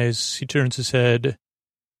sighs. He turns his head,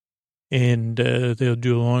 and they'll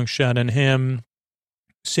do a long shot on him.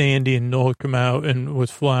 Sandy and Noel come out and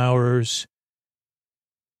with flowers.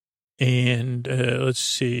 And let's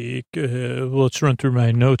see. Let's run through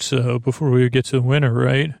my notes, though, before we get to the winner,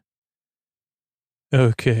 right?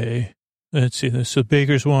 Okay. Let's see this. So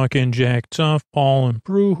bakers walk in, jacked off. Paul and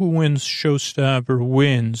Prue, who wins showstopper,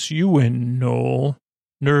 wins. You win, Noel.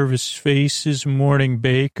 Nervous faces, morning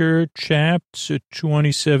baker. Chaps,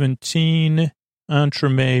 2017.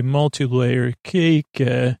 Entremet, multi-layer cake.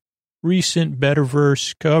 Recent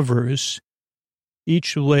Betterverse covers.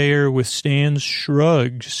 Each layer withstands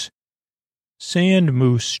shrugs. Sand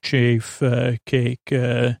mousse chafe cake.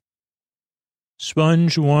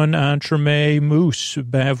 Sponge 1 entremet mousse.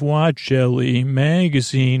 Bavois jelly.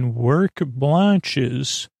 Magazine work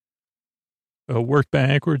blanches. Work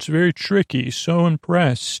backwards. Very tricky. So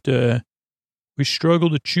impressed. We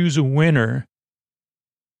struggle to choose a winner.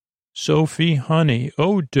 Sophie honey.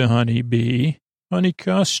 Ode to honeybee. Honey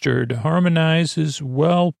custard. Harmonizes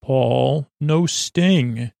well, Paul. No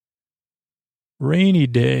sting. Rainy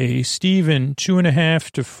day. Stephen, 2.5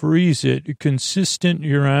 to freeze it. Consistent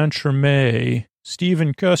your entremet.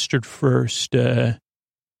 Stephen custard first.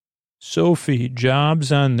 Sophie,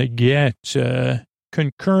 jobs on the get.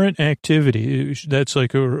 Concurrent activity. That's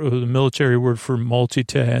like a military word for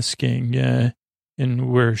multitasking.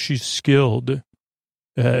 And where she's skilled.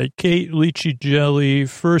 Kate, lychee jelly,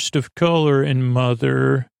 first of color in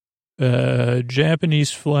mother.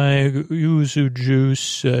 Japanese flag, yuzu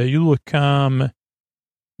juice, you look calm.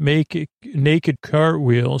 Make naked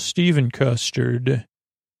cartwheel, Stephen custard.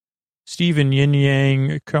 Stephen yin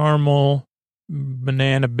yang, caramel,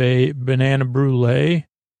 banana brulee.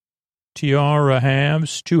 Tiara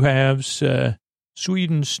halves, two halves,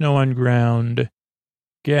 Sweden snow on ground.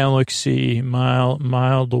 Galaxy,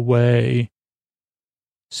 mild away.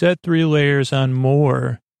 Set 3 layers on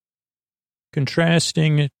more.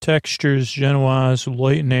 Contrasting textures, Genoise,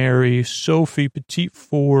 light and airy. Sophie, petite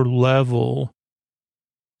 4 level.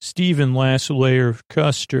 Stephen, last layer of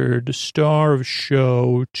custard. Star of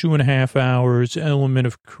show, 2.5 hours. Element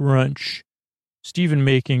of crunch. Stephen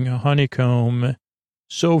making a honeycomb.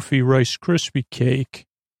 Sophie, Rice Krispie cake.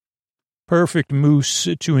 Perfect mousse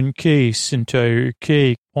to encase entire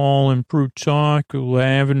cake. Paul and Prue talk,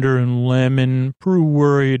 lavender and lemon. Prue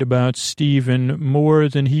worried about Stephen more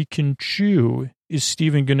than he can chew. Is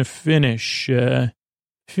Stephen going to finish?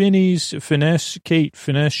 Finneys, finesse, Kate,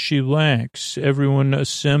 finesse she lacks. Everyone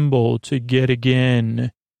assemble to get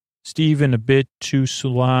again. Stephen a bit too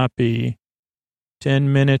sloppy.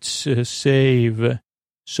 10 minutes save.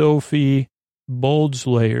 Sophie, Bold's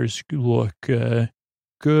layers look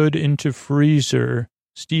good into freezer.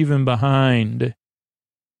 Stephen behind.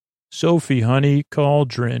 Sophie, honey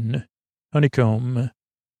cauldron, honeycomb.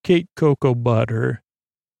 Kate, cocoa butter.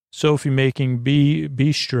 Sophie making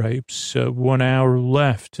bee stripes. 1 hour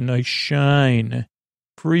left. Nice shine.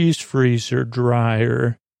 Freezer,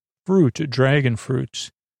 dryer. Fruit, dragon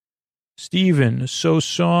fruits. Stephen, so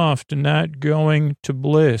soft, not going to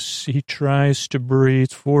bliss. He tries to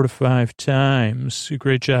breathe 4 to 5 times.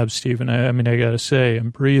 Great job, Stephen. I mean, I gotta say,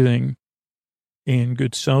 I'm breathing. And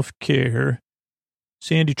good self-care.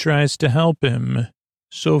 Sandy tries to help him.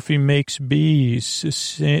 Sophie makes bees.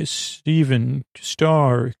 Stephen,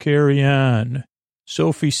 star, carry on.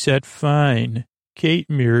 Sophie set fine. Kate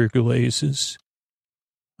mirror glazes.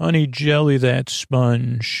 Honey jelly that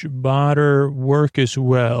sponge. Butter work as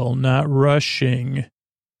well, not rushing.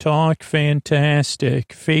 Talk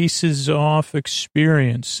fantastic. Faces off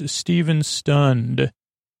experience. Stephen stunned.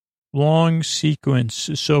 Long sequence.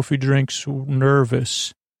 Sophie drinks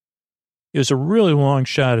nervous. It was a really long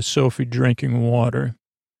shot of Sophie drinking water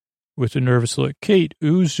with a nervous look. Kate,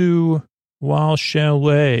 Uzu, Wild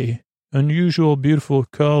Chalet, unusual, beautiful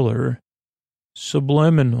color.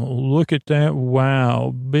 Subliminal, look at that,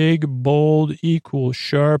 wow. Big, bold, equal,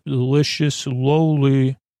 sharp, delicious,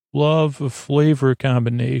 lowly, love of flavor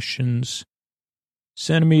combinations.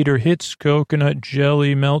 Centimeter hits coconut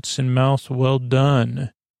jelly, melts in mouth, well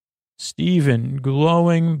done. Stephen,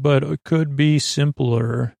 glowing, but it could be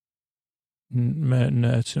simpler.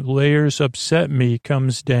 Layers upset me,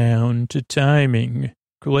 comes down to timing.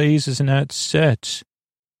 Glaze is not set.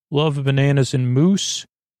 Love bananas and mousse.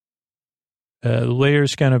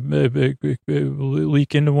 Layers kind of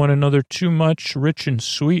leak into one another too much. Rich and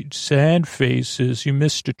sweet, sad faces. You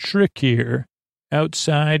missed a trick here.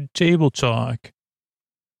 Outside table talk.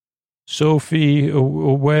 Sophie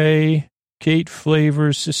away. Kate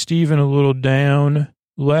flavors. Stephen a little down.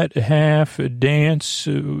 Let half dance.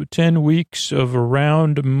 10 weeks of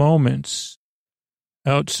around moments.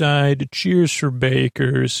 Outside, cheers for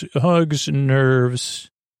bakers. Hugs,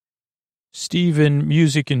 nerves. Stephen,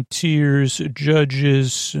 music and tears.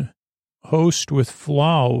 Judges. Host with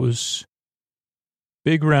flowers.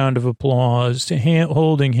 Big round of applause.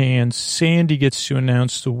 Holding hands. Sandy gets to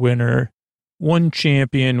announce the winner. One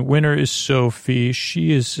champion. Winner is Sophie.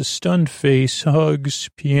 She is a stunned face. Hugs.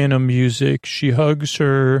 Piano music. She hugs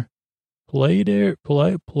her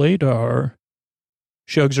playdar.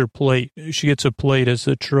 She hugs her plate. She gets a plate as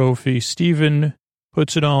the trophy. Stephen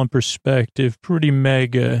puts it all in perspective. Pretty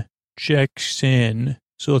mega. Checks in.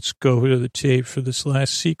 So let's go to the tape for this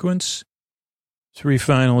last sequence. 3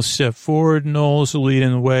 finalists step forward. Noel's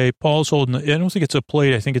leading the way. Paul's holding I don't think it's a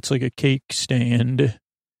plate. I think it's like a cake stand.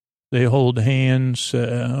 They hold hands.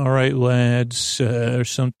 All right, lads, or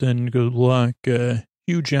something. Good luck.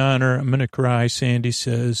 Huge honor. I'm going to cry, Sandy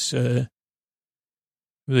says.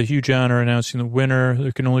 With a huge honor announcing the winner.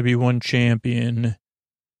 There can only be one champion.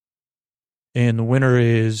 And the winner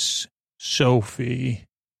is Sophie.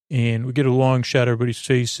 And we get a long shot of everybody's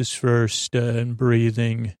faces first and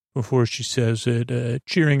breathing before she says it.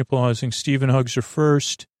 Cheering, applauding. Stephen hugs her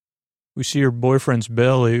first. We see her boyfriend's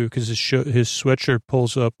belly because his sweatshirt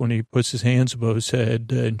pulls up when he puts his hands above his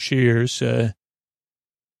head and cheers.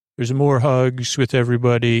 There's more hugs with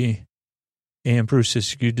everybody. And Bruce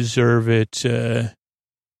says, you deserve it.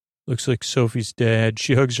 Looks like Sophie's dad.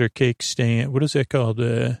 She hugs her cake stand. What is that called?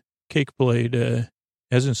 Cake blade.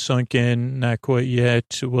 Hasn't sunk in, not quite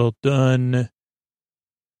yet. Well done.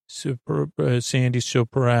 Super, Sandy's so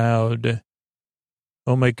proud.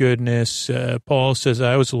 Oh, my goodness. Paul says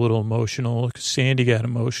I was a little emotional. Sandy got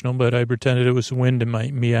emotional, but I pretended it was wind in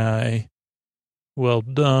my eye. Well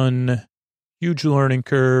done. Huge learning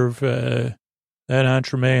curve. That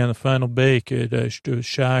entremet on the final bake, I was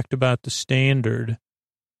shocked about the standard.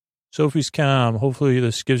 Sophie's calm. Hopefully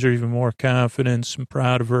this gives her even more confidence. I'm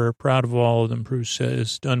proud of her. Proud of all of them, Bruce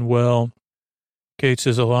says. Done well. Kate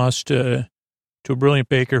says, I lost to a brilliant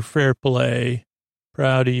baker. Fair play.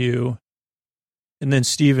 Proud of you. And then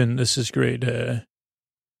Stephen, this is great. I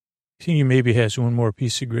think he maybe has one more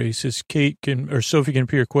piece of grace. Says Sophie can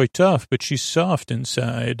appear quite tough, but she's soft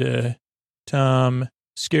inside. Tom,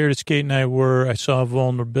 scared as Kate and I were, I saw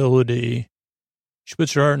vulnerability. She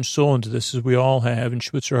puts her heart and soul into this, as we all have, and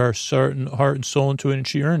she puts her heart and soul into it, and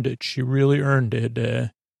she earned it. She really earned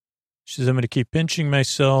it. She says, I'm going to keep pinching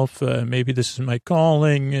myself. Maybe this is my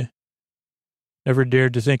calling. Never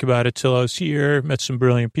dared to think about it till I was here. Met some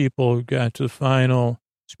brilliant people, got to the final.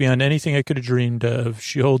 It's beyond anything I could have dreamed of.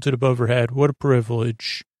 She holds it above her head. What a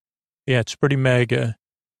privilege. Yeah, it's pretty mega.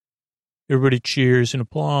 Everybody cheers and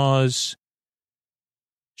applause.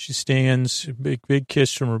 She stands, big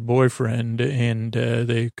kiss from her boyfriend, and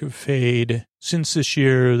they fade. Since this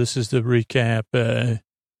year, this is the recap.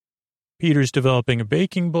 Peter's developing a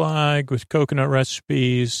baking blog with coconut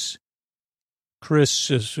recipes. Chris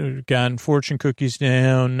has gotten fortune cookies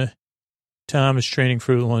down. Tom is training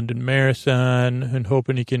for the London Marathon and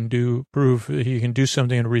hoping he can prove he can do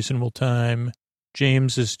something in a reasonable time.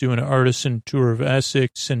 James is doing an artisan tour of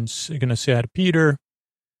Essex and going to say hi to Peter.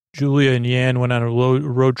 Julia and Yan went on a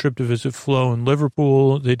road trip to visit Flo in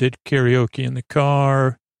Liverpool. They did karaoke in the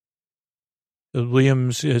car.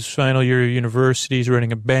 Liam's his final year of university. He's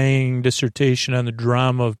writing a banging dissertation on the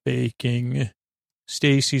drama of baking.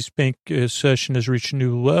 Stacy's pink session has reached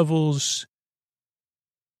new levels.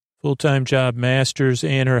 Full-time job masters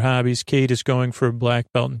and her hobbies. Kate is going for a black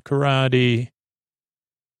belt in karate.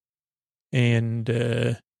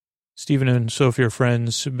 And Stephen and Sophie are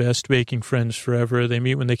friends, best baking friends forever. They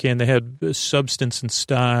meet when they can. They have substance and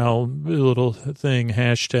style, little thing,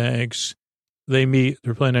 hashtags. They meet.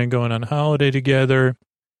 They're planning on going on holiday together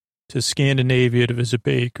to Scandinavia to visit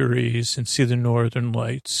bakeries and see the northern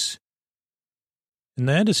lights. And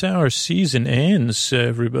that is how our season ends,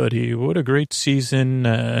 everybody. What a great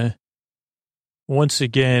season. Once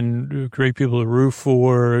again, great people to root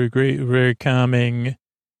for, great, very calming.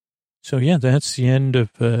 So, yeah, that's the end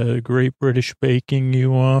of Great British Baking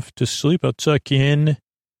you off to sleep. I'll tuck you in.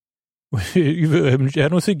 I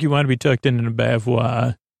don't think you want to be tucked in a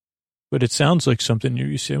bavois, but it sounds like something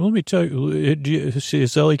you say. Let me tuck.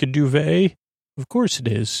 Is that like a duvet? Of course it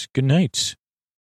is. Good night.